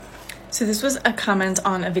So this was a comment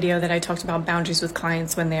on a video that I talked about boundaries with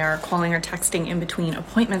clients when they are calling or texting in between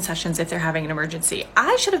appointment sessions if they're having an emergency.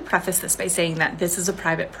 I should have prefaced this by saying that this is a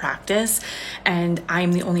private practice and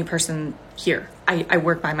I'm the only person here. I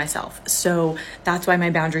work by myself. So that's why my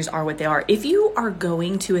boundaries are what they are. If you are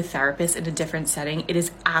going to a therapist in a different setting, it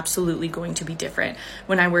is absolutely going to be different.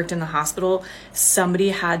 When I worked in the hospital, somebody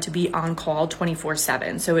had to be on call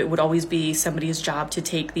 24/7. So it would always be somebody's job to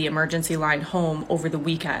take the emergency line home over the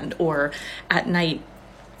weekend or at night,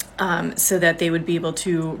 so that they would be able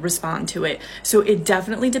to respond to it. So it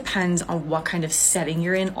definitely depends on what kind of setting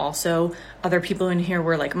you're in. Also, other people in here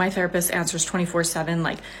were like, my therapist answers 24/7.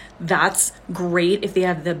 Like, that's great if they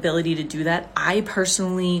have the ability to do that. I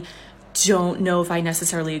personally don't know if I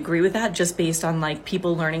necessarily agree with that, just based on like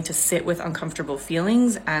people learning to sit with uncomfortable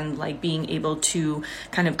feelings and like being able to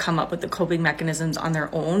kind of come up with the coping mechanisms on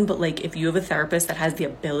their own. But like, if you have a therapist that has the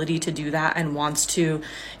ability to do that and wants to,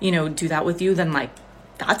 do that with you, then like,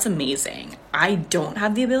 that's amazing. I don't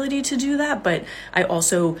have the ability to do that, but I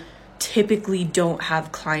also typically don't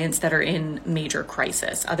have clients that are in major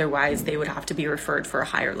crisis. Otherwise, they would have to be referred for a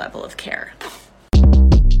higher level of care.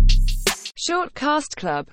 Shortcast Club.